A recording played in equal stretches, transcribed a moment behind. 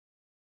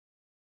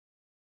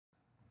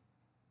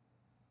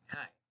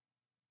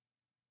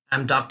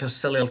I'm Dr.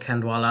 Salil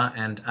Khandwala,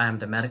 and I'm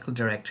the medical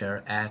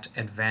director at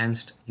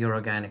Advanced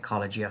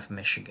Urogynecology of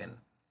Michigan.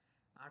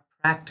 Our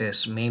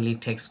practice mainly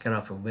takes care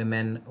of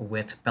women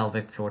with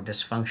pelvic floor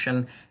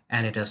dysfunction,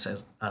 and it is a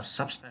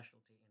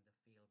subspecialty in the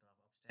field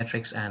of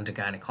obstetrics and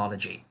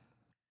gynecology.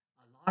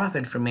 A lot of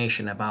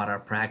information about our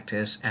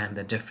practice and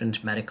the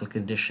different medical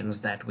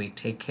conditions that we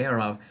take care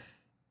of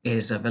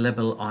is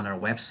available on our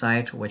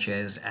website, which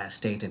is, as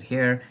stated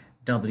here,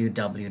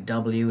 www.augm.org.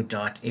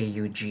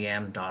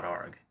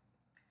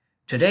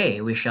 Today,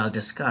 we shall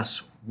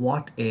discuss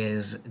what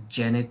is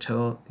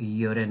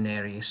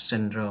genitourinary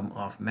syndrome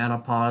of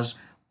menopause,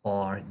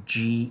 or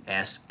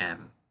GSM.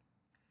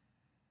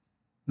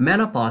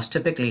 Menopause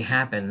typically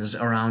happens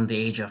around the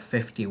age of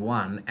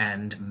 51,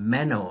 and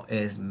meno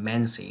is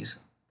menses.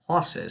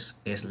 Pausis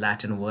is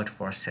Latin word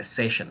for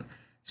cessation.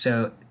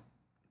 So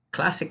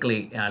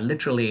classically,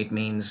 literally, it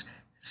means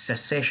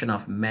cessation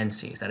of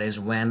menses. That is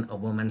when a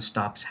woman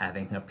stops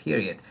having her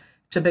period.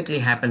 Typically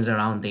happens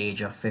around the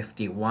age of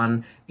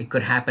 51. It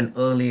could happen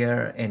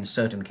earlier in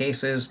certain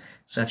cases,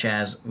 such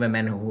as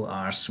women who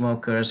are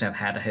smokers, have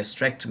had a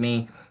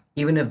hysterectomy.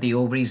 Even if the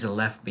ovaries are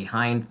left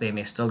behind, they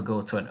may still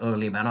go through an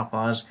early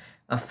menopause.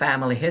 A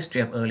family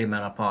history of early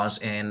menopause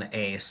in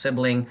a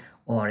sibling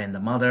or in the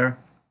mother.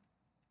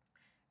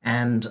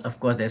 And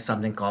of course, there's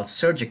something called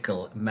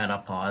surgical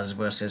menopause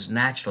versus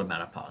natural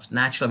menopause.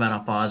 Natural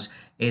menopause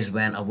is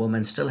when a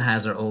woman still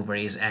has her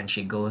ovaries and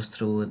she goes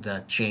through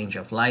the change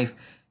of life.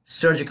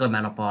 Surgical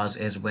menopause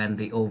is when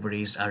the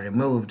ovaries are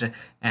removed,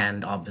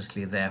 and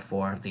obviously,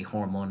 therefore, the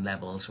hormone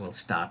levels will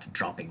start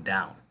dropping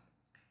down.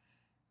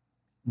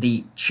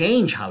 The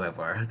change,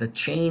 however, the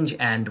change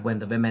and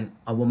when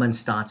a woman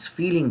starts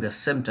feeling the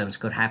symptoms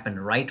could happen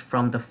right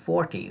from the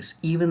 40s,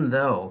 even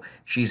though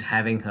she's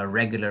having her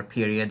regular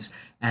periods.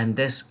 And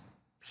this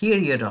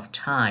period of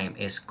time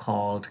is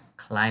called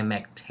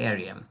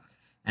climacterium.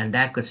 And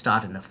that could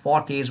start in the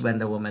 40s when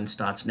the woman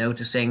starts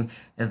noticing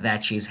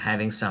that she's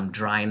having some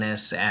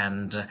dryness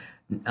and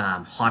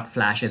hot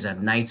flashes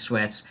and night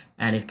sweats,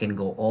 and it can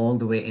go all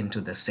the way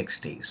into the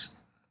 60s.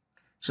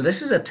 So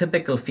this is a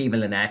typical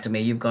female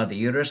anatomy. You've got the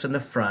uterus in the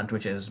front,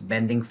 which is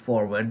bending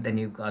forward. Then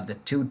you've got the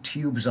two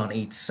tubes on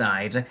each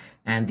side,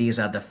 and these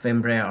are the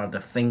fimbriae, or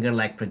the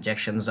finger-like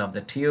projections of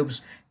the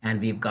tubes. And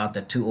we've got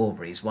the two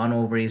ovaries. One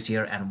ovary is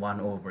here and one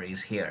ovary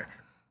is here.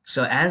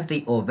 So as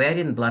the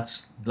ovarian blood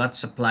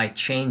supply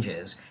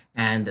changes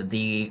and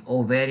the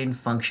ovarian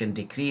function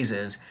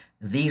decreases,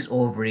 these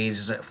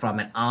ovaries from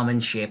an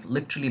almond shape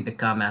literally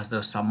become as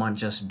though someone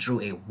just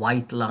drew a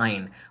white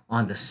line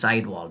on the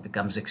sidewall,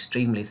 becomes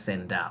extremely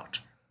thinned out.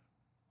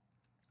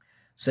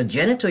 So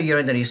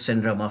genitourinary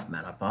syndrome of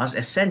menopause,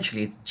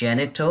 essentially it's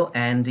genito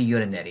and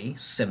urinary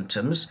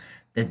symptoms.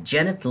 The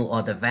genital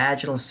or the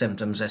vaginal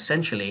symptoms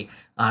essentially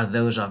are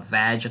those of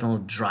vaginal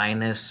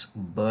dryness,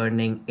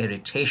 burning,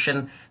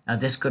 irritation. Now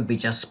this could be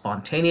just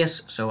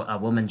spontaneous, so a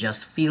woman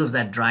just feels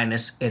that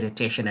dryness,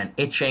 irritation, and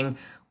itching,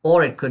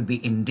 or it could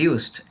be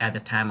induced at the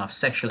time of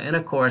sexual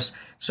intercourse.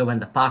 So when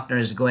the partner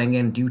is going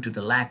in due to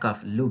the lack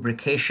of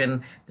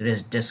lubrication, there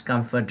is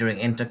discomfort during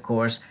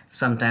intercourse.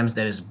 Sometimes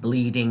there is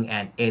bleeding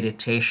and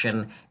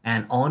irritation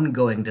and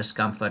ongoing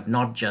discomfort,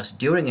 not just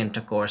during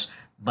intercourse,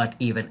 but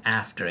even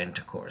after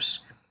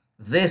intercourse.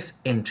 This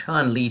in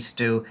turn leads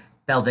to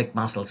pelvic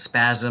muscle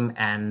spasm,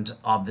 and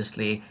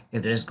obviously,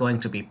 if there is going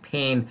to be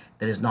pain,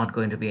 there is not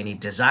going to be any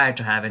desire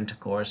to have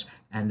intercourse,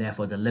 and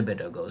therefore the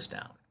libido goes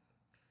down.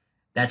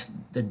 That's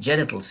the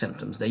genital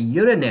symptoms. The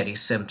urinary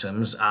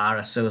symptoms are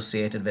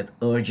associated with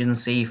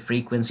urgency,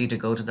 frequency to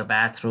go to the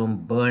bathroom,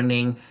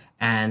 burning,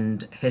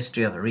 and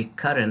history of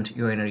recurrent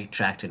urinary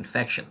tract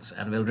infections.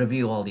 And we'll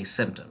review all these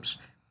symptoms.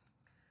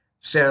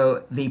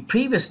 So the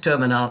previous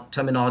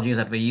terminologies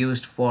that were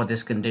used for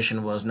this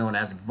condition was known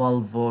as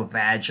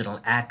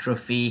vulvovaginal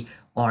atrophy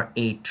or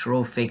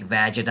atrophic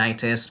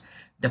vaginitis.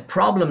 The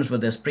problems with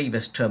these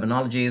previous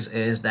terminologies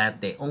is that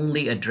they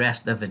only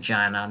address the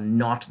vagina,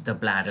 not the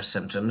bladder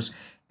symptoms.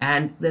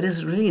 And there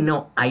is really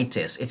no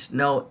itis. It's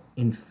no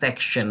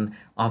infection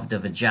of the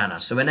vagina.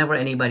 So whenever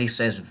anybody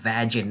says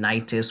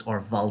vaginitis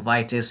or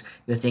vulvitis,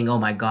 you think, oh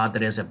my God,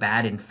 there is a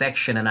bad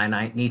infection and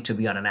I need to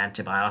be on an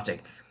antibiotic.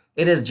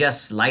 It is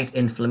just slight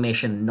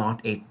inflammation, not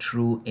a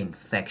true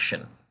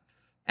infection.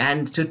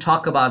 And to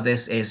talk about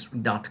this is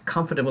not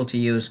comfortable to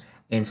use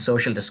in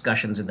social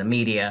discussions in the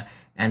media.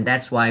 And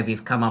that's why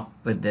we've come up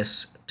with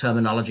this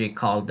terminology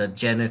called the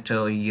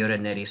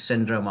genitourinary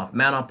syndrome of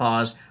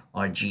menopause,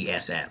 or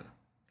GSM.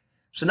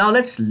 So now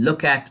let's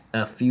look at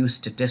a few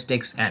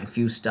statistics and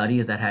few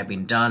studies that have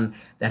been done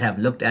that have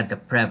looked at the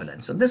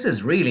prevalence. So this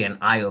is really an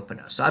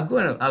eye-opener. So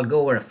I'll go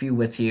over a few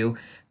with you.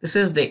 This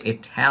is the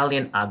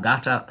Italian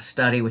Agata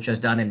study, which was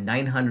done in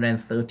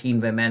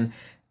 913 women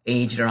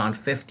aged around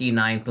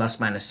 59 plus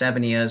minus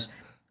 7 years.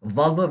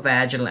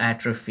 Vulvovaginal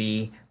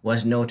atrophy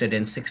was noted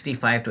in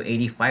 65 to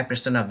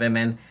 85% of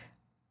women.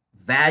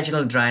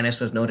 Vaginal dryness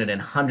was noted in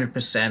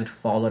 100%,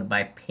 followed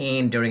by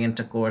pain during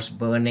intercourse,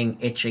 burning,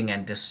 itching,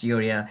 and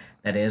dysuria,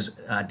 that is,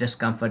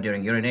 discomfort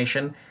during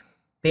urination.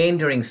 Pain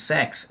during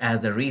sex as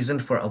the reason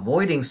for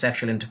avoiding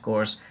sexual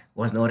intercourse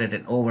was noted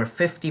in over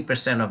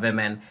 50% of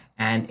women,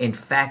 and in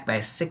fact by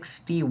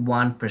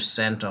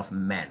 61% of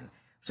men.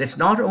 So it's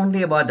not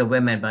only about the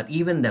women, but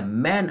even the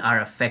men are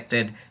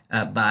affected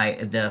by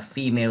the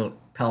female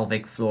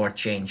pelvic floor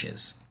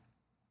changes.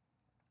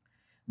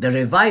 The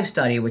REVIVE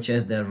study, which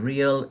is the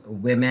Real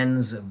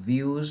Women's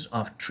Views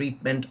of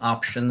Treatment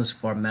Options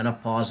for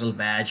Menopausal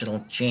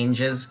Vaginal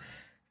Changes,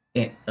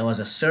 it was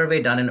a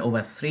survey done in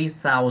over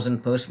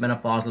 3,000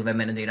 postmenopausal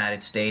women in the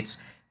United States.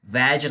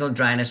 Vaginal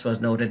dryness was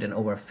noted in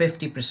over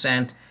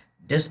 50%,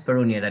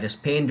 dyspareunia, that is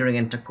pain during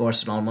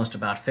intercourse, in almost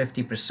about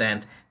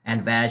 50%,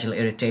 and vaginal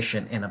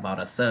irritation in about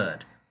a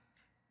third.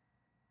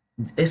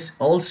 This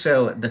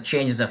also, the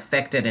changes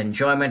affected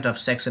enjoyment of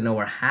sex in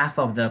over half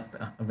of the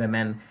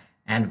women,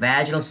 and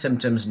vaginal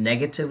symptoms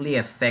negatively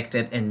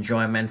affected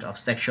enjoyment of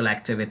sexual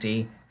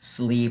activity,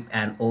 sleep,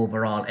 and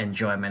overall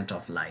enjoyment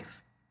of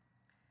life.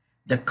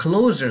 The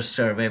CLOSURE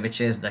survey,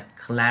 which is the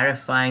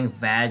Clarifying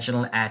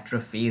Vaginal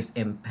Atrophy's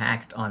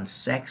Impact on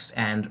Sex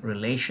and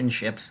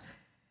Relationships,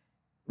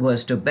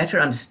 was to better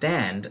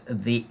understand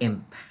the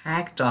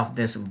impact of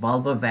this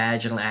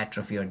vulvovaginal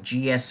atrophy, or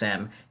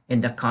GSM,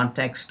 in the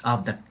context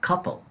of the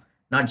couple,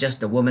 not just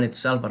the woman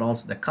itself, but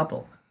also the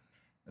couple.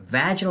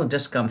 Vaginal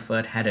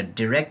discomfort had a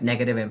direct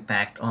negative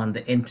impact on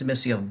the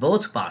intimacy of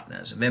both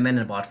partners. Women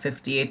about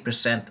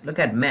 58%, look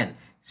at men,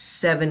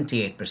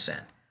 78%.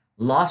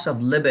 Loss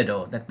of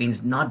libido, that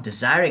means not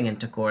desiring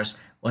intercourse,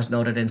 was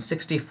noted in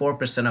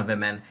 64% of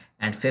women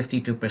and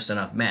 52%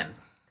 of men.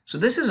 So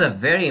this is a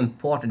very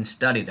important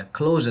study, the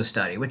CLOSURE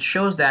study, which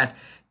shows that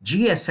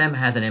GSM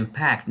has an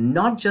impact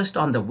not just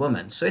on the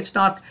woman. So it's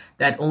not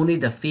that only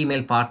the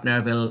female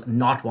partner will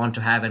not want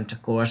to have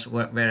intercourse,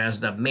 whereas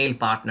the male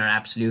partner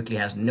absolutely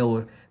has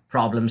no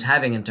problems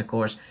having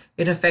intercourse.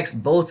 It affects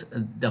both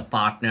the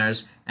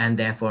partners and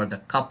therefore the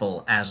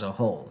couple as a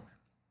whole.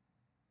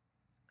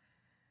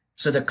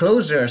 So the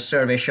CLOSURE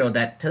survey showed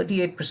that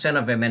 38%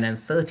 of women and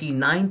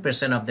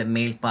 39% of the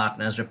male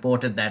partners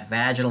reported that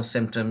vaginal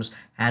symptoms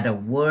had a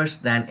worse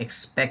than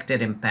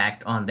expected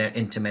impact on their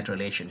intimate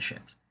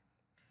relationships.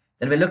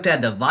 Then we looked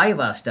at the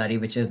VIVA study,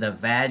 which is the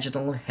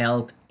Vaginal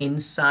Health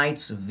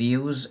Insights,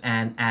 Views,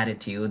 and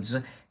Attitudes.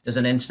 There's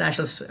an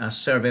international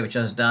survey which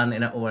was done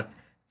in over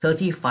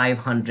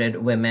 3,500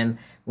 women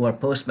who are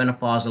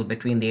postmenopausal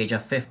between the age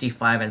of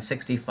 55 and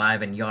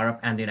 65 in Europe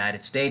and the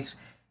United States.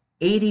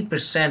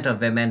 80%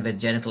 of women with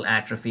genital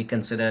atrophy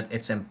considered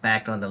its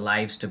impact on their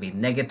lives to be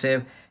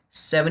negative.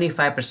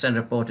 75%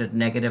 reported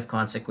negative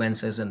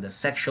consequences in the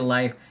sexual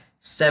life.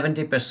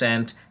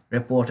 70%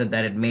 reported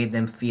that it made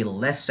them feel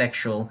less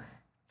sexual.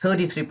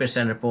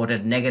 33%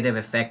 reported negative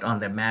effect on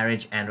their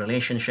marriage and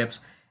relationships,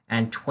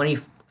 and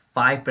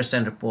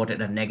 25%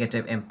 reported a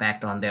negative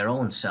impact on their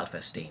own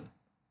self-esteem.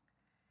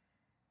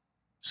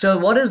 So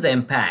what is the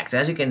impact?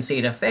 As you can see,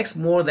 it affects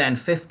more than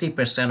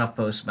 50% of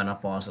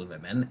postmenopausal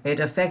women. It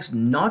affects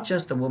not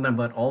just the woman,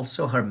 but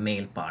also her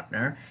male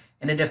partner.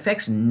 And it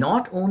affects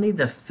not only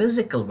the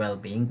physical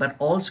well-being, but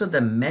also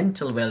the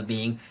mental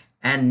well-being,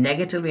 and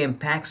negatively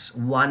impacts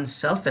one's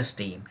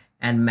self-esteem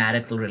and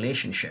marital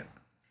relationship.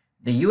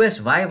 The US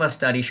VIVA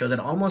study showed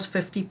that almost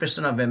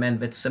 50% of women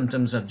with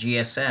symptoms of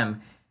GSM,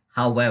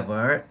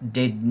 however,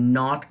 did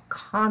not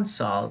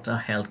consult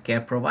a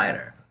healthcare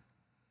provider.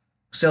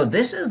 So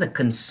this is the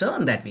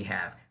concern that we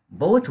have.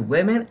 Both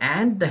women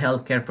and the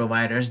healthcare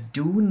providers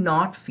do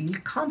not feel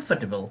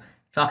comfortable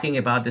talking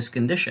about this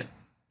condition.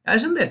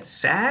 Isn't it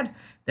sad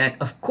that,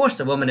 of course,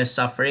 the woman is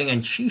suffering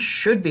and she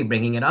should be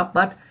bringing it up,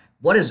 but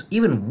what is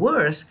even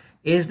worse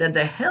is that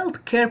the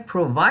healthcare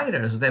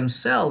providers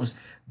themselves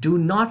do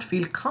not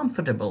feel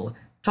comfortable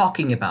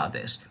talking about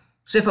this.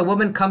 So if a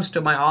woman comes to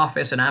my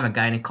office and I'm a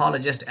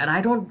gynecologist and I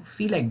don't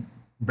feel like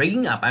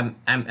bringing up, I'm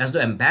as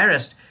though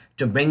embarrassed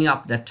to bring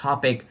up the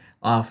topic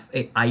of,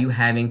 are you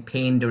having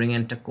pain during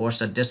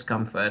intercourse or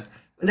discomfort?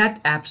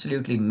 That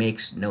absolutely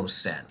makes no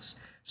sense.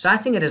 So I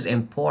think it is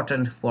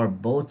important for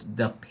both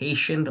the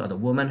patient or the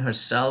woman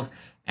herself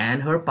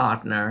and her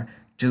partner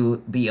to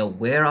be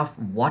aware of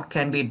what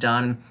can be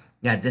done,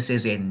 that this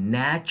is a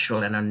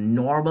natural and a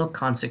normal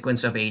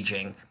consequence of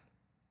aging.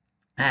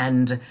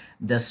 And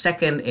the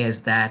second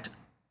is that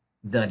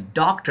the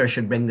doctor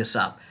should bring this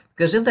up,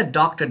 because if the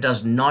doctor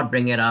does not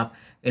bring it up,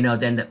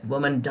 then the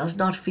woman does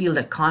not feel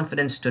the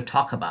confidence to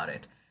talk about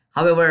it.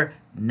 However,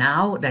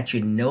 now that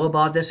you know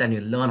about this and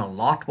you learn a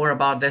lot more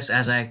about this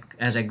as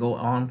I go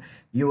on,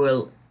 you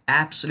will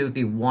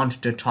absolutely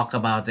want to talk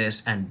about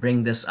this and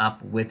bring this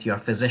up with your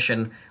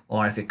physician,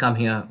 or if you come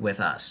here with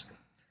us.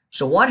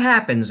 So what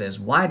happens is,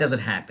 why does it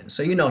happen?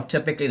 So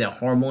typically the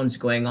hormones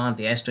going on,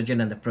 the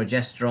estrogen and the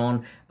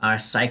progesterone are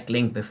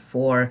cycling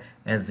before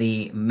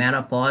the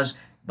menopause,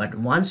 but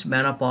once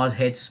menopause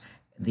hits,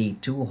 the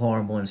two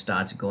hormones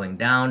starts going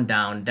down,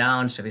 down,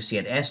 down. So we see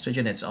at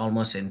estrogen, it's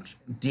almost in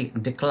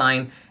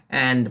decline,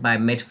 and by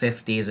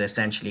mid-50s,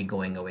 essentially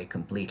going away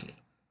completely.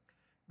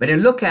 When you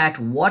look at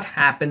what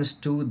happens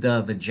to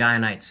the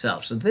vagina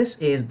itself, so this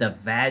is the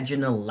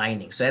vaginal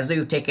lining. So as though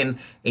you've taken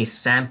a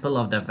sample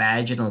of the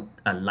vaginal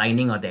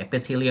lining or the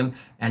epithelium,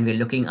 and we're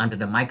looking under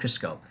the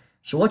microscope.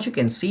 So what you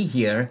can see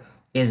here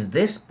is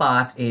this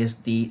part is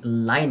the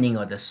lining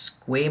or the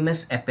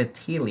squamous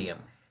epithelium.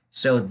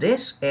 So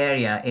this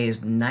area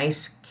is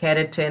nice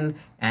keratin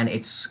and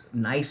it's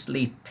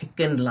nicely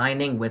thickened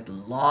lining with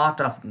lot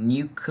of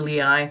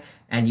nuclei,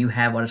 and you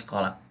have what is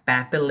called a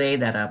papillae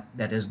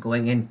that is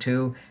going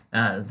into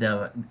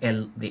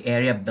the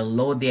area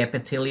below the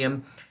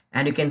epithelium.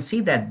 And you can see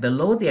that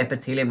below the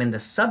epithelium in the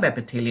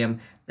subepithelium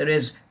there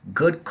is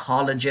good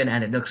collagen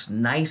and it looks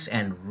nice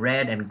and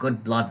red and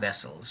good blood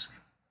vessels.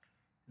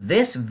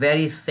 This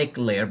very thick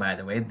layer, by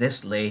the way,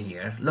 this layer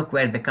here, look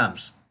where it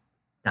becomes.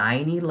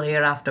 Tiny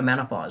layer after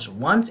menopause.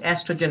 Once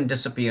estrogen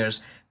disappears,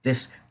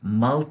 this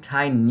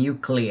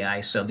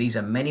multinuclei, so these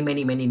are many,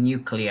 many, many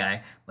nuclei,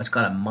 what's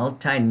called a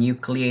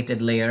multinucleated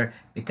layer,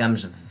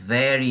 becomes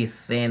very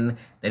thin.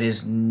 There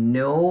is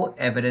no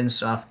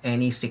evidence of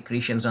any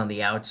secretions on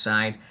the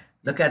outside.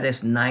 Look at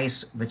this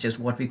nice, which is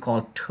what we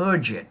call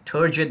turgid.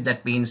 Turgid,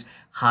 that means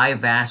high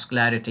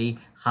vascularity,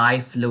 high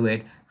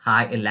fluid,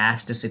 high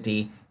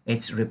elasticity.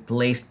 It's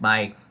replaced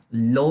by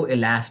low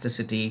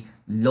elasticity,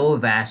 low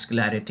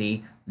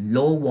vascularity,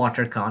 low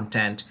water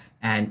content,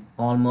 and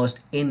almost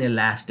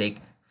inelastic,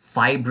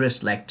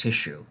 fibrous-like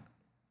tissue.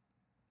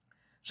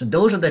 So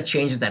those are the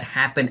changes that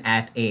happen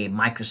at a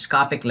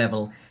microscopic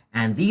level,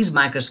 and these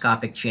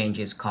microscopic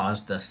changes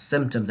cause the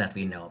symptoms that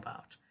we know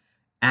about.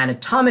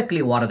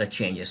 Anatomically, what are the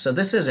changes? So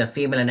this is a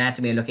female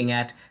anatomy you're looking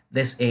at.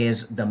 This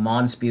is the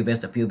mons pubis,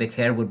 the pubic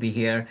hair would be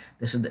here.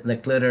 This is the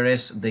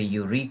clitoris, the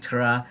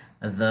urethra,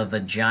 the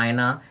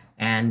vagina,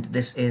 and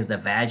this is the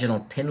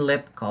vaginal thin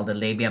lip called the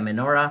labia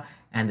minora,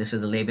 and this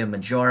is the labia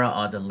majora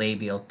or the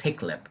labial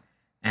thick lip.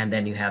 And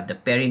then you have the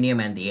perineum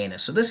and the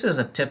anus. So this is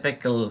a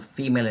typical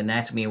female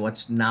anatomy,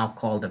 what's now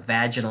called the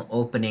vaginal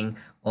opening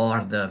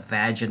or the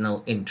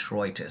vaginal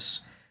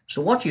introitus.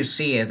 So what you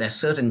see is that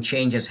certain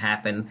changes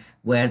happen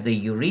where the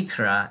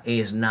urethra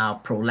is now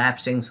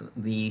prolapsing. So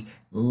the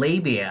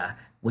labia,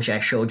 which I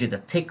showed you, the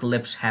thick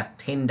lips have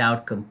thinned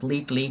out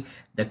completely.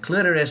 The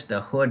clitoris,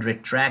 the hood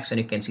retracts, and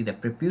you can see the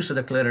prepuce of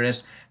the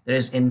clitoris. There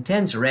is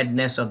intense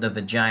redness of the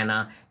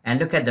vagina.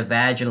 And look at the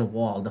vaginal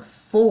wall. The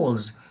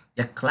folds,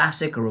 the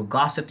classic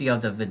rugosity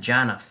of the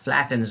vagina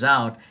flattens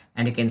out,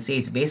 and you can see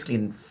it's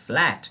basically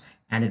flat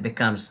and it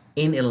becomes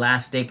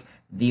inelastic.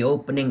 The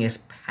opening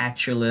is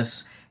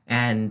patulous,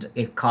 and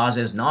it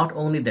causes not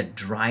only the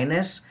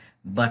dryness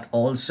but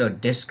also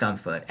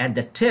discomfort. At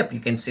the tip, you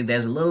can see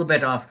there's a little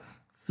bit of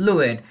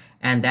fluid,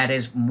 and that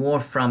is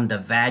more from the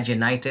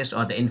vaginitis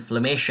or the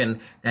inflammation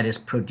that is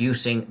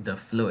producing the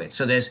fluid.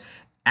 So there's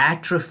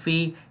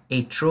atrophy,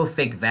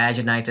 atrophic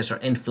vaginitis or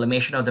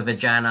inflammation of the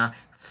vagina,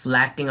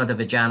 flattening of the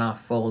vaginal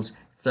folds,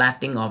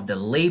 flattening of the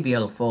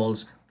labial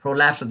folds,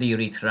 prolapse of the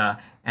urethra,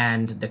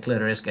 and the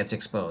clitoris gets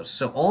exposed.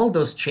 So all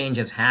those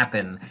changes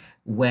happen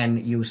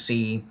when you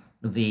see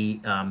the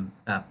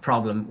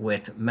problem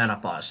with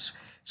menopause.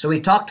 So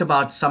we talked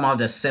about some of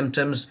the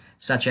symptoms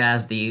such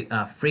as the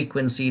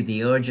frequency,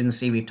 the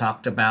urgency. We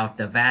talked about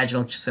the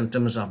vaginal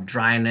symptoms of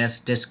dryness,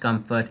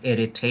 discomfort,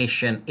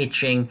 irritation,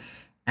 itching,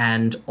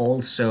 and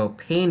also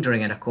pain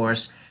during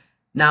intercourse.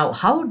 Now,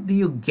 how do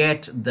you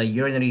get the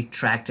urinary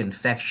tract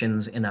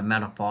infections in a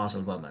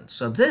menopausal woman?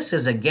 So this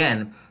is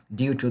again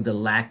due to the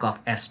lack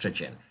of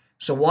estrogen.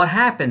 So what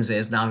happens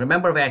is, now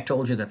remember where I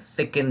told you the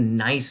thickened,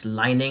 nice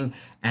lining,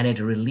 and it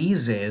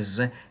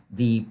releases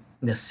the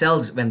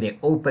cells when they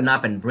open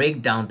up and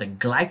break down, the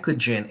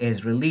glycogen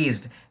is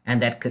released, and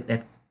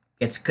that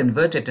gets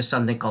converted to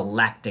something called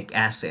lactic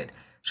acid.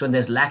 So when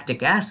there's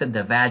lactic acid,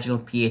 the vaginal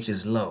pH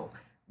is low.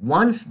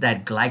 Once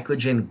that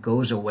glycogen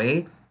goes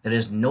away, there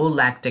is no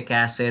lactic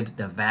acid,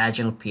 the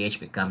vaginal pH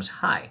becomes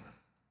high.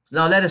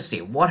 Now let us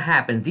see what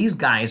happens. These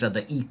guys are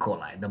the E.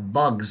 coli, the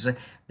bugs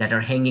that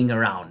are hanging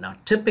around. Now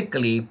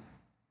typically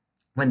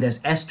when there's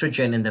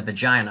estrogen in the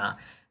vagina,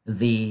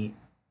 the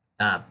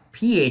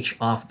pH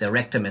of the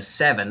rectum is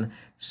 7.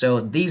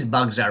 So these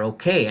bugs are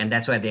okay, and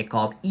that's why they're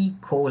called E.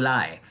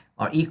 coli.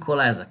 Or E.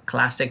 coli is a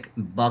classic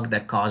bug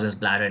that causes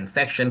bladder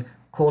infection.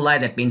 Coli,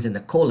 that means in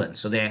the colon.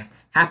 So they're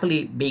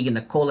happily being in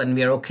the colon,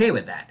 we're okay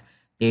with that.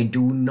 They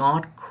do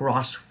not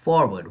cross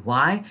forward.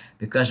 Why?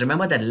 Because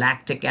remember that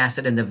lactic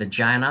acid in the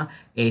vagina,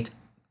 it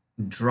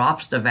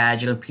drops the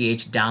vaginal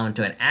pH down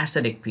to an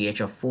acidic pH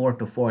of 4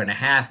 to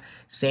 4.5.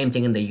 Same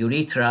thing in the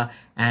urethra,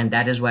 and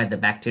that is why the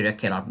bacteria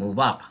cannot move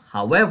up.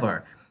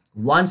 However,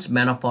 once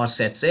menopause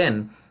sets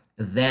in,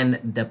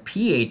 then the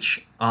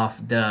pH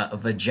of the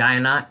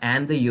vagina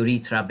and the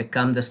urethra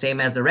become the same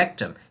as the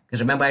rectum.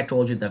 Because remember I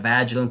told you the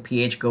vaginal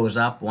pH goes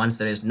up once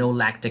there is no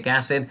lactic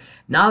acid.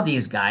 Now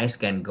these guys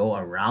can go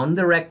around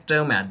the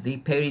rectum, at the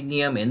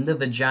perineum, in the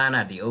vagina,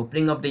 at the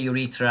opening of the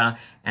urethra,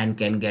 and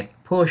can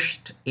get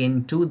pushed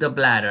into the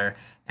bladder.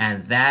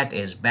 And that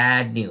is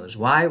bad news.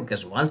 Why?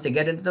 Because once they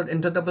get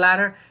into the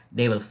bladder,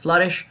 they will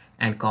flourish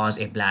and cause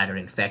a bladder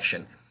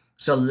infection.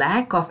 So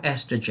lack of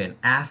estrogen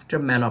after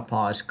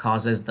menopause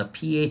causes the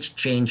pH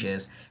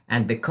changes,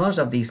 and because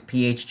of these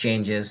pH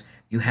changes,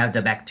 you have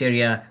the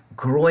bacteria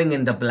growing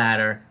in the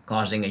bladder,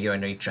 causing a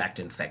urinary tract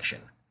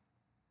infection.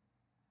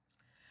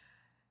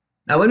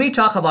 Now, when we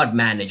talk about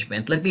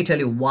management, let me tell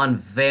you one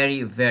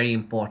very, very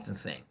important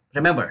thing.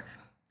 Remember,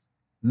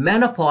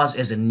 menopause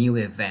is a new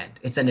event.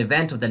 It's an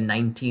event of the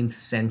 19th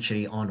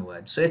century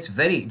onwards. So it's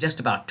very just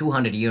about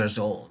 200 years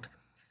old.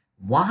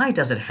 Why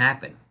does it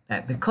happen?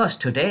 Because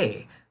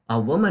today, a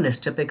woman is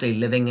typically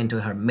living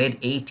into her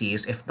mid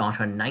 80s, if not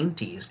her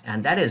 90s,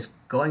 and that is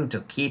going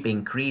to keep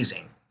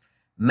increasing.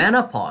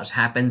 Menopause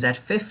happens at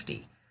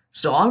 50.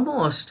 So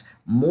almost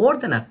more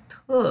than a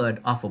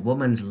third of a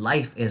woman's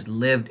life is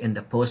lived in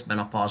the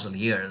postmenopausal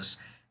years,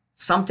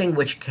 something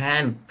which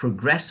can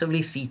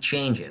progressively see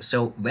changes.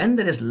 So when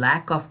there is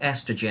lack of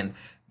estrogen,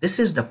 this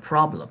is the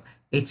problem.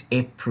 It's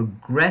a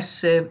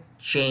progressive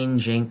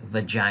changing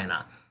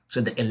vagina.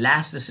 So the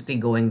elasticity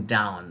going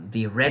down,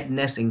 the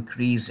redness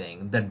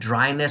increasing, the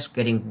dryness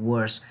getting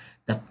worse,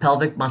 the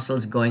pelvic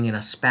muscles going in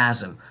a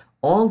spasm,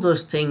 all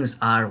those things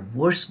are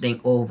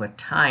worsening over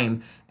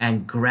time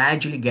and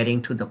gradually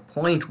getting to the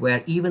point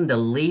where even the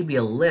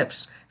labial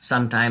lips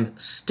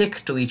sometimes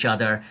stick to each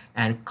other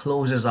and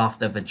closes off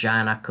the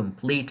vagina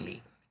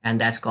completely. And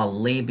that's called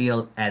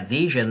labial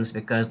adhesions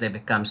because they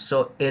become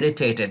so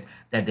irritated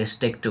that they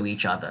stick to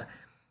each other.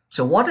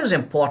 So what is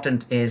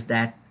important is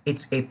that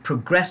it's a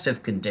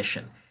progressive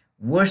condition.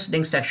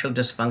 Worsening sexual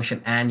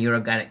dysfunction and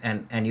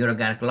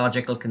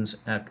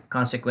urogynecological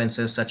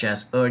consequences such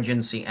as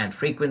urgency and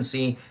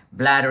frequency,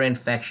 bladder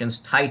infections,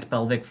 tight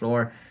pelvic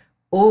floor.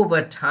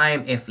 Over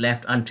time, if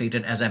left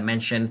untreated, as I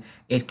mentioned,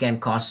 it can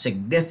cause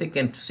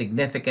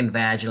significant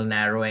vaginal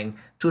narrowing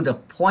to the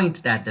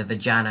point that the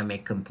vagina may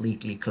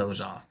completely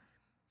close off.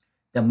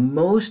 The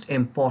most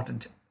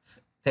important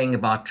thing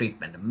about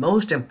treatment, the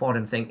most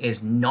important thing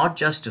is not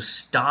just to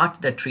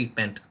start the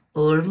treatment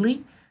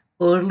early,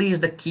 early is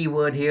the key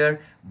word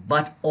here,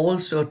 but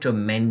also to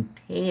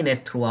maintain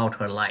it throughout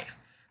her life.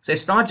 So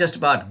it's not just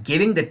about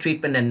giving the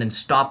treatment and then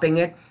stopping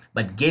it,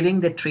 but giving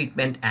the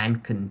treatment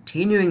and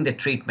continuing the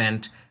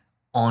treatment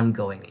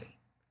ongoingly.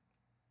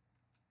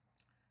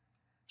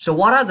 So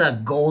what are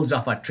the goals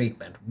of our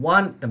treatment?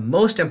 One, the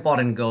most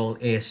important goal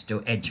is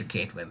to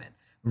educate women.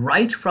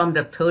 Right from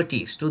the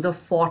 30s to the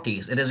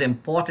 40s, it is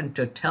important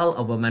to tell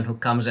a woman who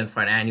comes in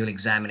for an annual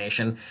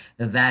examination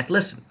that,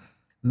 listen,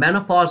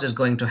 menopause is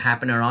going to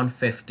happen around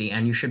 50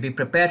 and you should be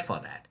prepared for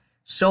that.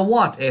 So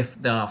what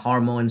if the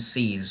hormone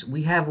cease?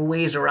 We have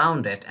ways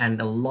around it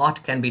and a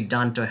lot can be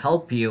done to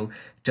help you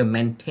to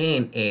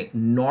maintain a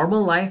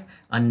normal life,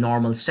 a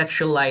normal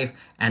sexual life,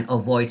 and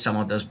avoid some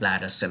of those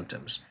bladder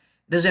symptoms.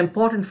 It is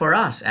important for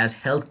us as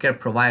healthcare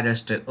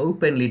providers to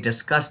openly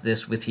discuss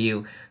this with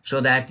you so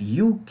that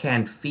you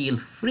can feel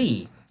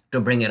free to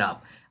bring it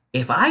up.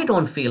 If I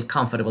don't feel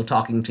comfortable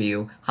talking to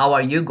you, how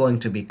are you going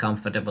to be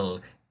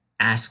comfortable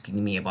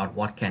asking me about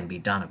what can be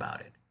done about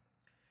it?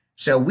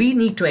 So we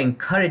need to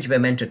encourage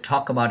women to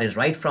talk about it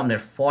right from their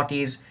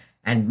 40s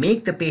and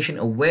make the patient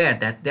aware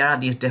that there are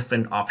these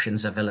different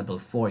options available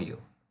for you.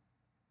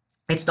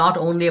 It's not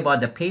only about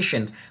the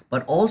patient,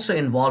 but also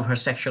involve her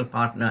sexual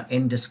partner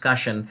in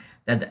discussion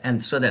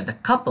and so that the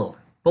couple,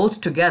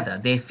 both together,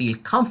 they feel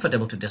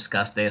comfortable to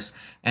discuss this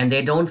and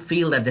they don't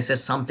feel that this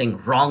is something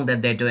wrong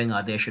that they're doing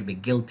or they should be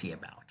guilty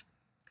about.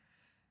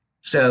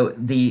 So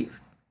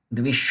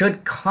we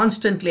should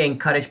constantly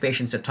encourage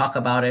patients to talk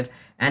about it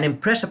and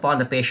impress upon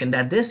the patient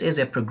that this is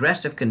a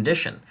progressive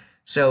condition.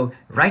 So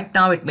right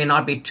now it may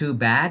not be too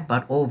bad,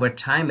 but over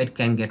time it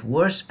can get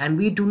worse, and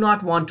we do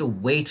not want to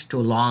wait too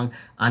long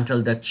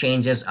until the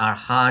changes are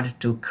hard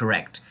to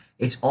correct.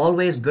 It's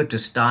always good to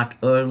start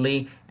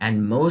early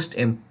and most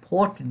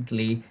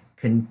importantly,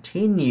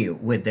 continue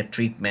with the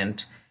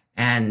treatment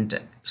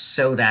and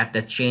so that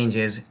the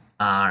changes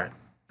are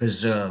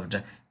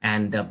preserved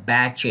and the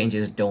bad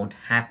changes don't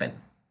happen.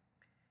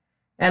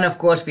 And of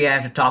course, we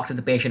have to talk to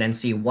the patient and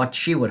see what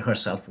she would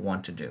herself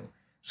want to do.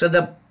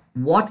 So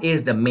what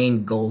is the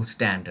main gold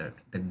standard?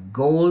 The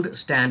gold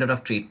standard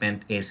of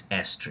treatment is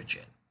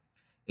estrogen.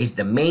 It's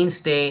the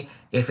mainstay.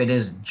 If it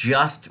is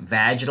just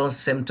vaginal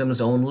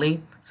symptoms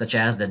only, such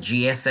as the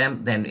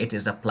GSM, then it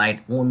is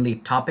applied only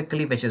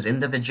topically, which is in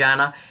the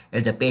vagina.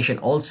 If the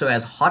patient also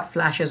has hot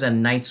flashes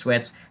and night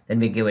sweats, then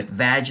we give it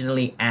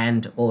vaginally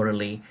and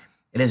orally.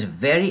 It is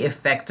very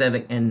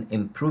effective in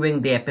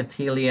improving the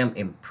epithelium,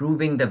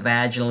 improving the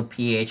vaginal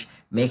pH,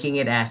 making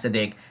it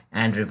acidic,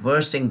 and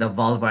reversing the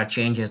vulvar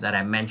changes that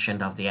I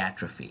mentioned of the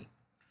atrophy.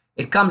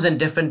 It comes in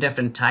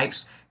different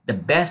types. The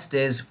best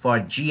is for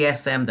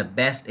GSM, the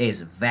best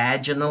is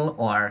vaginal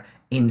or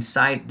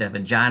inside the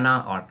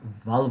vagina or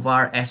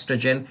vulvar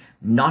estrogen,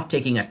 not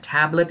taking a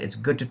tablet. It's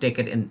good to take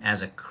it in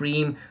as a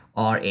cream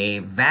or a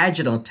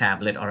vaginal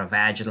tablet or a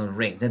vaginal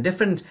ring. The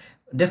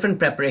different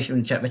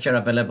preparations which are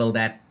available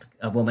that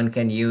a woman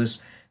can use.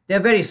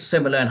 They're very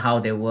similar in how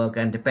they work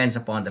and depends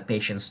upon the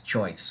patient's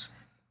choice.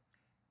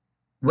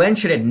 When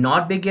should it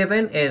not be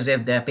given is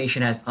if the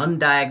patient has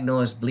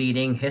undiagnosed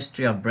bleeding,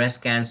 history of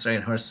breast cancer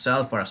in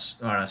herself, or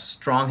a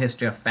strong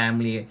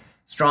family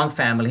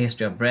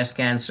history of breast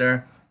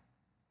cancer.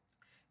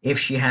 If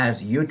she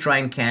has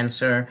uterine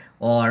cancer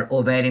or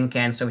ovarian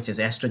cancer, which is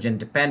estrogen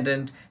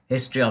dependent,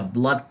 history of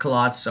blood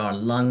clots or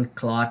lung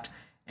clot,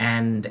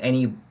 and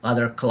any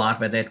other clot,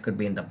 whether it could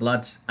be in the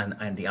blood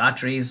and the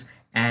arteries,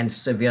 and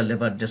severe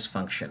liver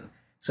dysfunction.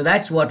 So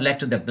that's what led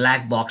to the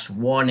black box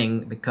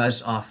warning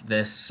because of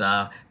this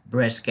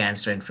breast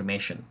cancer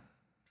information.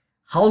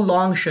 How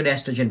long should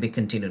estrogen be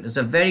continued? It's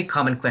a very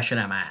common question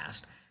I'm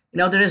asked.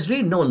 There is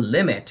really no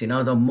limit.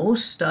 The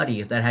most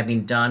studies that have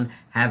been done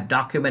have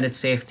documented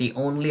safety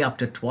only up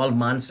to 12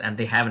 months, and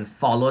they haven't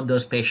followed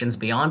those patients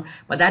beyond.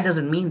 But that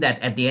doesn't mean that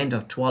at the end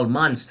of 12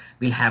 months,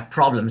 we'll have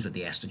problems with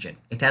the estrogen.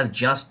 It has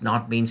just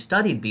not been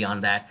studied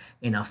beyond that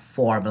in a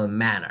formal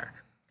manner.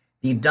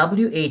 The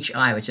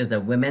WHI, which is the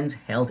Women's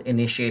Health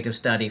Initiative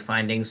study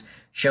findings,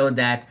 showed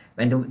that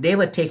when they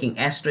were taking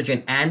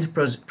estrogen and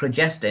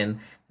progestin,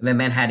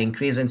 women had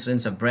increased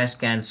incidence of breast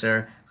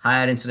cancer,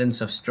 higher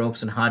incidence of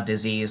strokes and heart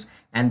disease,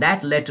 and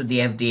that led to the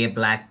FDA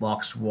black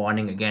box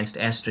warning against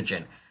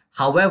estrogen.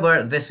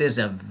 However, this is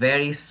a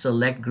very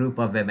select group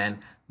of women.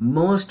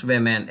 Most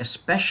women,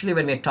 especially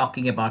when we're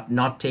talking about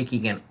not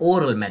taking an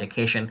oral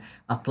medication,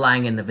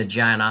 applying in the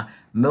vagina,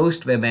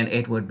 most women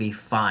it would be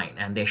fine,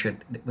 and it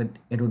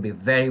would be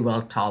very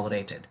well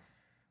tolerated.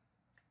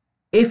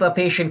 If a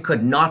patient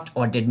could not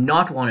or did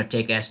not want to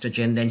take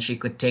estrogen, then she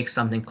could take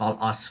something called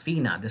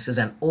Osphena. This is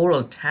an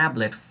oral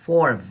tablet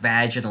for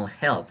vaginal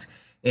health.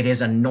 It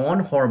is a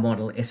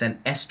non-hormonal, it's an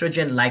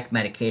estrogen-like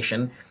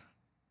medication.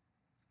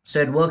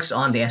 So it works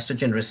on the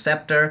estrogen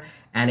receptor,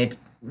 and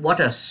what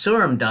a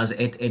SERM does,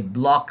 it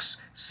blocks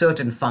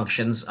certain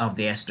functions of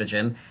the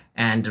estrogen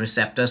and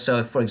receptor.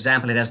 So for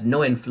example, it has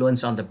no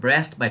influence on the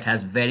breast, but it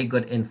has very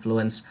good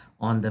influence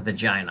on the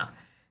vagina.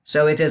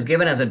 So it is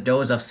given as a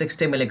dose of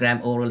 60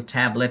 milligram oral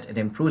tablet. It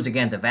improves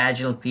again the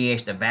vaginal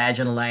pH, the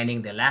vaginal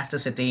lining, the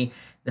elasticity.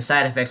 The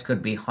side effects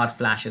could be hot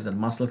flashes and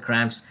muscle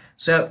cramps.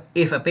 So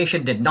if a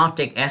patient did not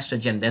take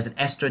estrogen, there's an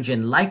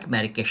estrogen-like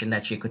medication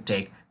that she could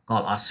take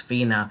called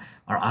Osphena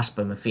or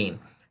Ospemifene.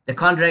 The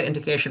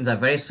contraindications are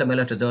very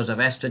similar to those of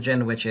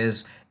estrogen, which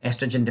is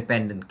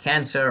estrogen-dependent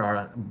cancer or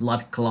a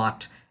blood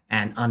clot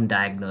and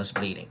undiagnosed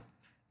bleeding.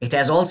 It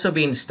has also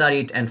been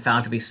studied and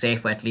found to be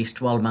safe for at least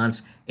 12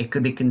 months. It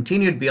could be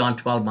continued beyond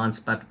 12 months,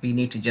 but we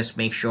need to just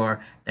make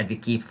sure that we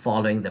keep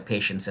following the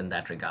patients in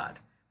that regard.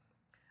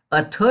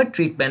 A third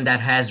treatment that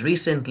has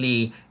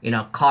recently,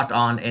 caught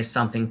on is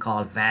something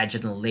called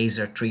vaginal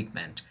laser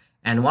treatment.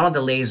 And one of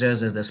the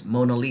lasers is this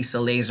Mona Lisa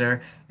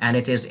laser, and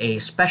it is a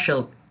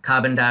special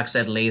carbon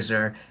dioxide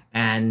laser.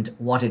 And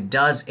what it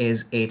does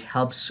is it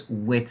helps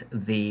with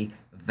the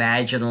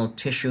vaginal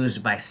tissues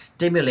by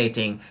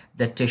stimulating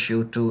the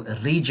tissue to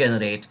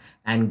regenerate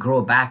and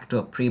grow back to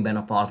a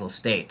premenopausal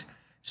state.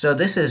 So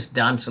this is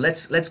done. So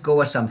let's go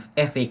with some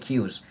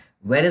FAQs.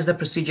 Where is the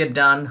procedure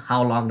done?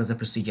 How long does the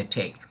procedure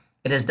take?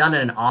 It is done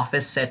in an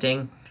office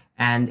setting,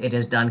 and it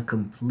is done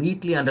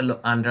completely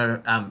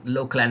under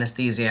local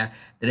anesthesia.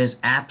 There is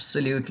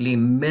absolutely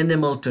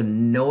minimal to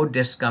no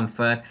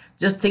discomfort.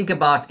 Just think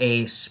about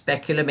a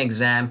speculum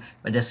exam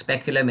where the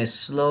speculum is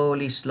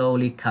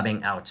slowly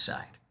coming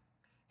outside.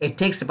 It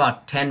takes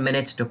about 10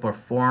 minutes to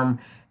perform,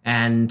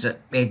 and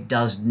it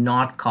does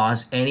not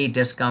cause any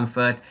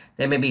discomfort.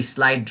 There may be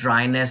slight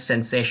dryness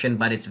sensation,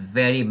 but it's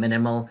very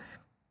minimal.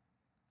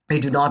 You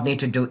do not need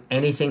to do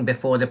anything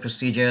before the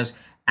procedures.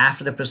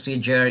 After the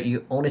procedure,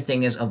 the only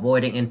thing is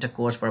avoiding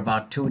intercourse for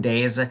about 2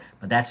 days,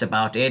 but that's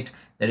about it.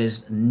 There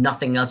is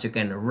nothing else. You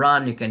can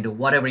run, you can do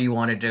whatever you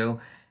want to do.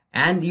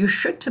 And you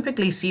should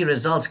typically see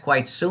results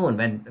quite soon,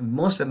 when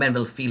most women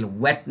will feel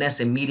wetness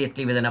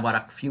immediately within about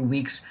a few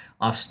weeks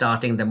of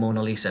starting the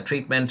Mona Lisa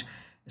treatment.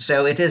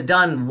 So it is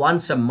done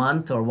once a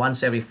month or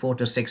once every 4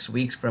 to 6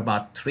 weeks for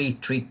about 3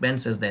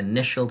 treatments is the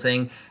initial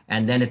thing,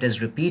 and then it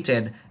is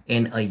repeated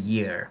in a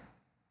year.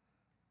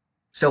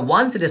 So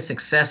once it is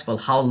successful,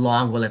 how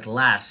long will it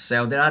last?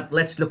 So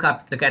let's look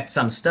at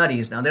some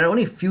studies. Now, there are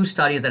only a few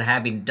studies that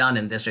have been done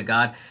in this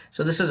regard.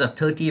 So this is a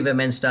 30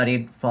 women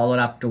study followed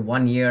up to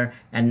 1 year,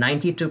 and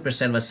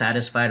 92% were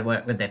satisfied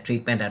with their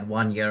treatment at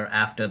 1 year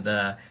after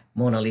the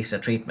Mona Lisa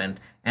treatment.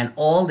 And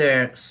all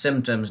their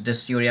symptoms,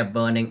 dysuria,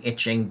 burning,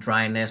 itching,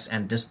 dryness,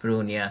 and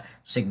dyspareunia,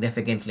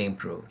 significantly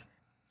improved.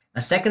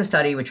 A second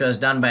study, which was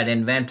done by the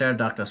inventor,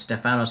 Dr.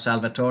 Stefano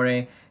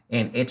Salvatore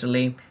in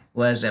Italy, it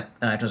was a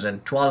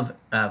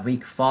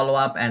 12-week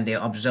follow-up, and they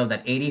observed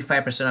that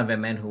 85% of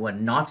women who were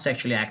not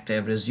sexually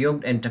active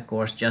resumed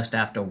intercourse just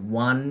after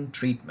 1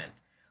 treatment.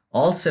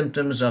 All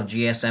symptoms of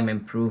GSM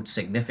improved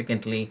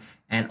significantly,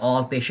 and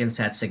all patients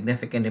had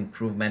significant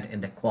improvement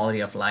in the quality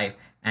of life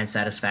and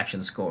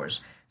satisfaction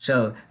scores.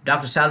 So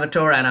Dr.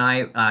 Salvatore and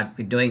I are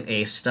doing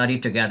a study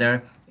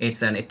together.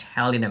 It's an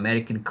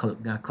Italian-American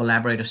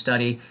collaborative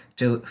study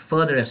to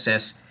further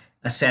assess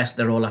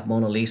the role of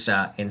Mona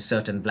Lisa in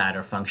certain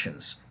bladder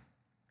functions.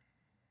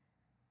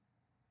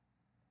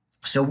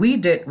 So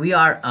we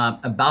are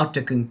about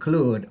to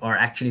conclude or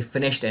actually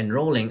finished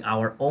enrolling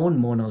our own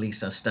Mona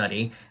Lisa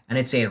study, and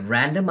it's a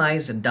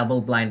randomized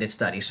double-blinded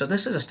study. So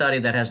this is a study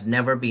that has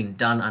never been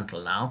done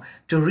until now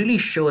to really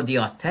show the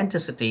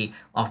authenticity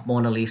of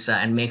Mona Lisa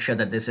and make sure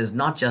that this is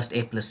not just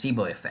a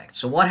placebo effect.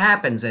 So what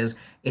happens is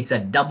it's a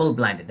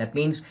double-blinded. That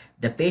means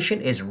the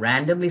patient is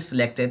randomly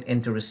selected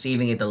into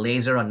receiving either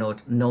laser or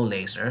no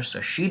laser. So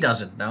she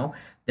doesn't know.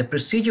 The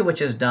procedure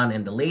which is done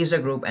in the laser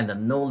group and the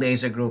no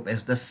laser group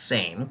is the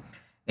same.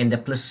 In the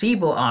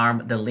placebo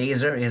arm, the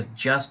laser is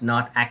just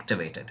not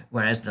activated,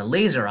 whereas the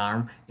laser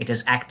arm, it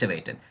is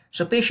activated.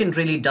 So patient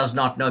really does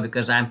not know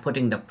because I'm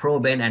putting the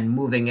probe in and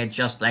moving it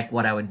just like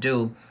what I would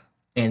do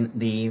in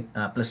the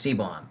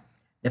placebo arm.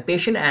 The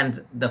patient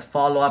and the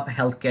follow-up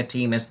healthcare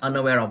team is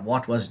unaware of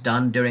what was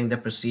done during the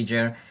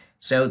procedure.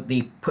 So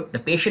the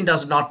patient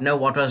does not know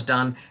what was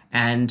done,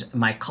 and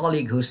my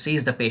colleague who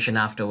sees the patient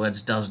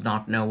afterwards does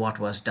not know what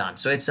was done.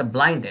 So it's a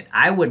blinded.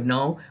 I would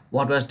know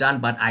what was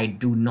done, but I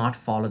do not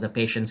follow the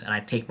patients and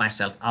I take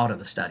myself out of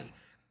the study.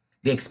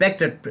 We expect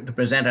to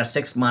present our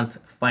 6-month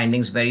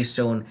findings very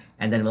soon,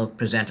 and then we'll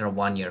present our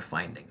 1-year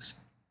findings.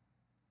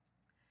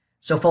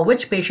 So for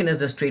which patient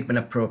is this treatment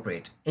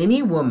appropriate?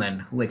 Any woman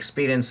who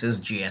experiences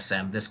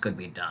GSM, this could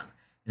be done.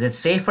 Is it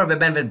safe for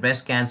women with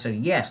breast cancer?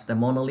 Yes, the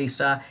Mona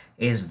Lisa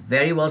is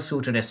very well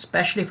suited,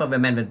 especially for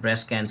women with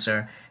breast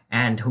cancer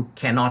and who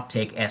cannot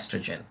take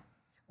estrogen.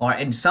 Or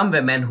in some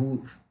women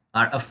who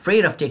are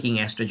afraid of taking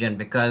estrogen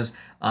because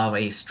of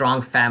a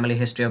strong family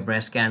history of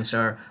breast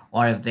cancer,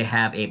 or if they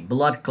have a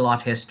blood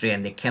clot history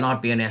and they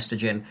cannot be on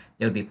estrogen,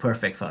 they'll be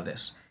perfect for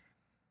this.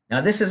 Now,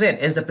 this is it.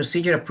 Is the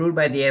procedure approved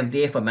by the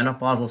FDA for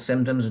menopausal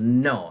symptoms?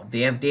 No.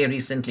 The FDA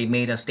recently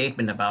made a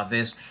statement about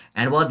this.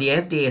 And what the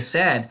FDA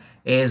said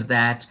is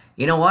that,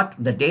 you know what,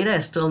 the data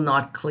is still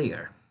not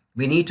clear.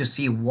 We need to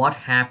see what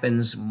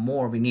happens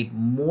more. We need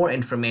more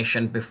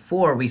information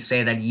before we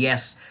say that,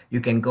 yes,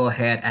 you can go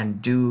ahead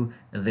and do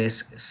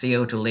this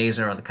CO2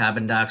 laser or the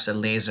carbon dioxide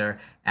laser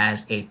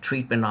as a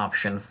treatment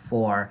option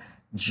for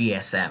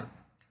GSM.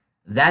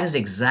 That is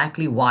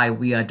exactly why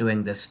we are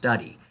doing this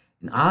study.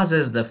 And ours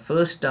is the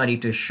first study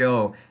to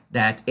show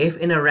that if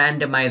in a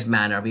randomized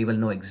manner, we will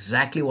know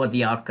exactly what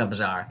the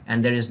outcomes are,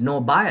 and there is no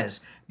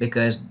bias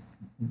because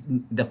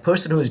the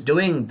person who is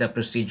doing the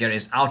procedure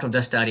is out of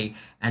the study,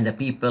 and the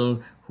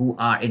people who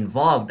are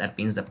involved, that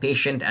means the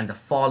patient and the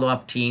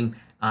follow-up team,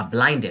 are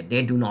blinded.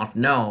 They do not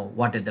know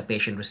what did the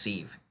patient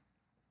receive.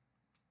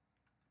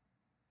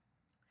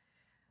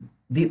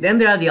 Then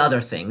there are the other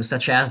things,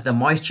 such as the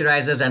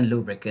moisturizers and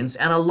lubricants,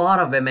 and a lot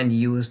of women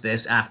use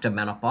this after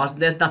menopause.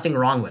 There's nothing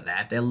wrong with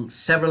that. There are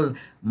several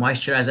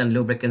moisturizers and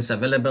lubricants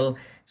available.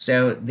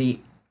 So the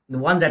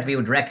ones that we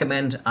would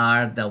recommend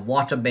are the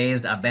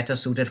water-based, are better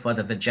suited for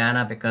the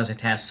vagina because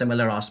it has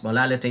similar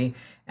osmolality.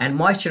 And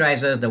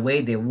moisturizers, the way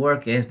they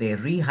work is they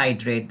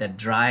rehydrate the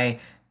dry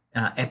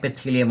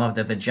epithelium of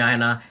the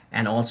vagina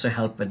and also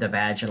help with the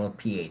vaginal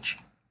pH.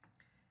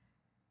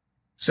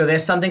 So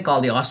there's something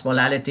called the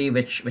osmolality,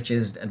 which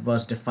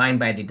was defined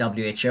by the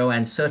WHO,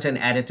 and certain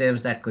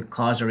additives that could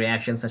cause a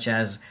reaction, such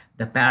as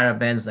the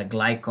parabens, the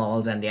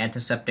glycols, and the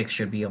antiseptics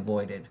should be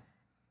avoided.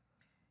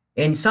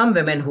 In some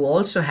women who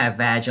also have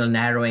vaginal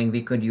narrowing,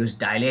 we could use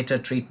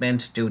dilator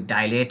treatment to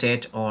dilate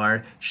it,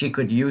 or she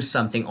could use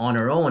something on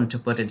her own to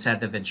put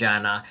inside the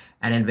vagina.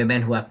 And in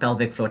women who have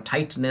pelvic floor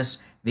tightness,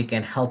 we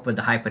can help with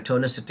the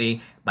hypertonicity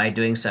by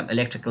doing some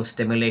electrical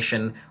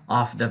stimulation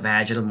of the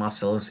vaginal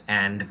muscles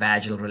and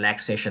vaginal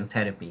relaxation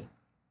therapy.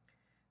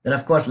 Then,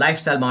 of course,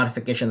 lifestyle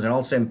modifications are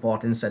also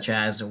important, such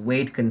as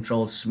weight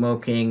control,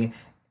 smoking,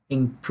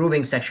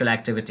 improving sexual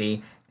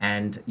activity,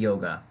 and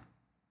yoga.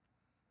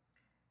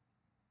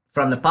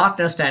 From the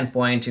partner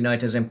standpoint,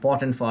 it is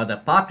important for the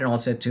partner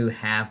also to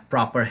have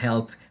proper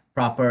health,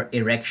 proper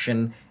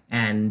erection,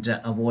 and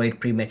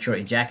avoid premature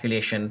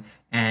ejaculation,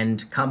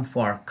 and come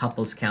for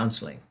couples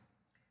counseling.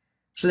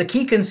 So the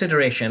key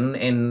consideration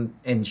in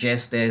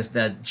GIST is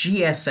that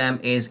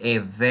GSM is a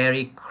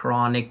very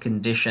chronic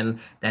condition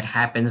that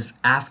happens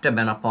after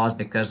menopause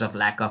because of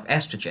lack of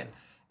estrogen.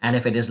 And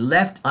if it is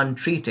left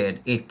untreated,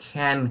 it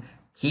can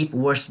keep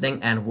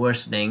worsening and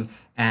worsening,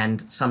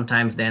 and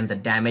sometimes then the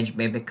damage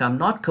may become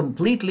not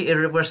completely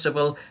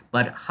irreversible,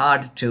 but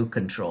hard to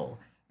control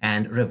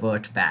and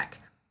revert back.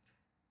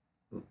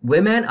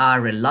 Women are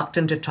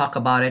reluctant to talk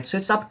about it, so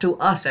it's up to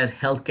us as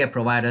healthcare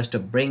providers to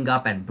bring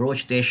up and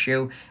broach the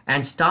issue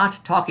and start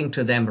talking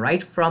to them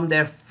right from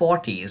their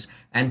 40s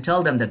and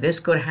tell them that this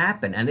could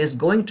happen and is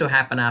going to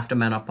happen after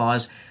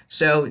menopause.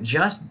 So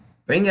just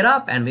bring it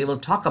up and we will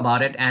talk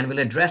about it and we'll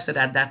address it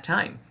at that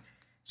time.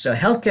 So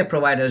healthcare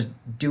providers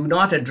do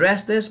not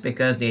address this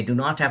because they do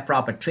not have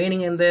proper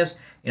training in this.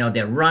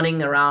 They're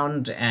running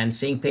around and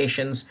seeing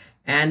patients,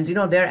 and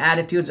their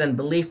attitudes and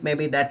belief may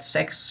be that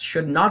sex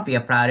should not be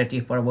a priority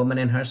for a woman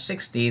in her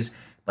 60s,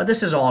 but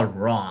this is all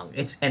wrong.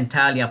 It's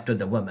entirely up to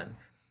the woman.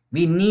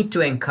 We need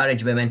to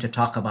encourage women to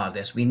talk about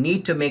this. We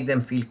need to make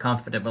them feel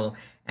comfortable.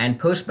 And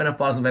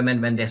postmenopausal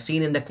women, when they're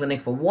seen in the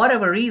clinic for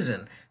whatever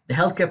reason, the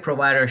healthcare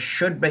provider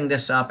should bring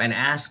this up and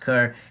ask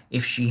her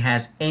if she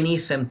has any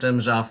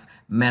symptoms of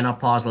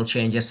menopausal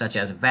changes, such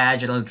as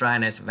vaginal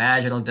dryness,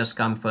 vaginal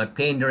discomfort,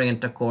 pain during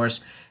intercourse,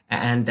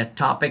 and the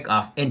topic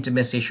of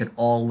intimacy should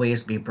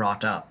always be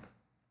brought up.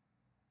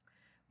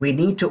 We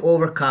need to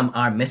overcome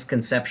our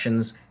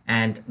misconceptions,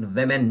 and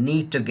women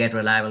need to get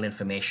reliable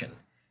information.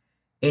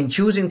 In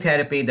choosing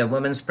therapy, the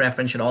woman's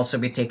preference should also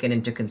be taken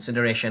into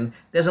consideration.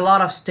 There's a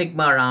lot of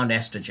stigma around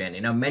estrogen.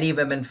 Many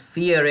women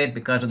fear it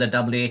because of the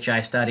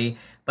WHI study,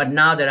 but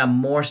now there are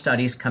more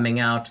studies coming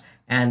out,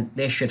 and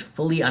they should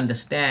fully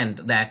understand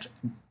that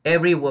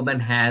every woman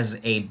has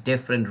a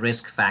different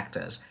risk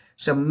factors.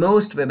 So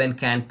most women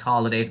can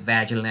tolerate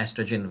vaginal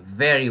estrogen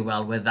very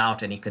well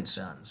without any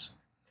concerns.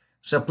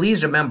 So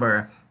please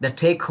remember the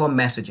take-home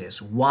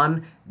messages.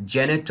 One,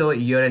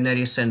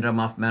 genitourinary syndrome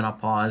of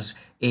menopause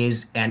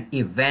is an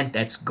event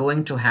that's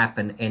going to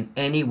happen in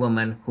any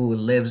woman who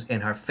lives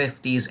in her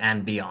 50s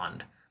and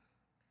beyond.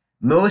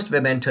 Most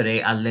women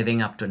today are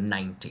living up to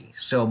 90.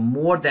 So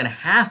more than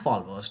half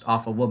almost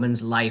of a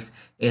woman's life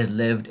is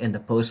lived in the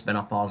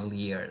postmenopausal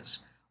years.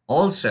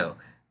 Also,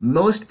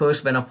 most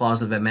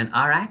postmenopausal women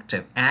are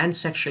active and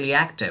sexually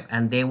active,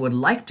 and they would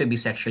like to be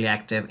sexually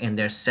active in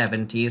their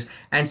 70s.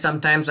 And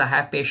sometimes I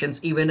have patients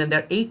even in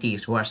their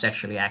 80s who are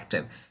sexually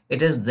active.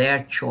 It is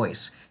their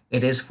choice.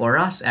 It is for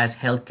us as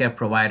healthcare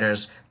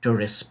providers to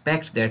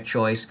respect their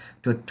choice,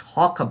 to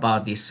talk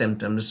about these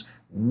symptoms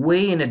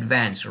way in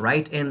advance,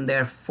 right in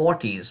their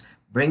 40s,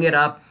 bring it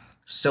up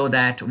so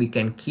that we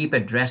can keep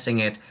addressing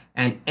it.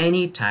 And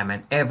anytime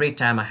and every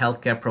time a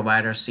healthcare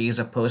provider sees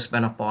a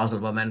postmenopausal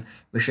woman,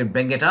 we should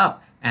bring it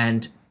up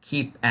and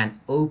keep an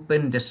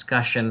open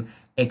discussion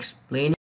explaining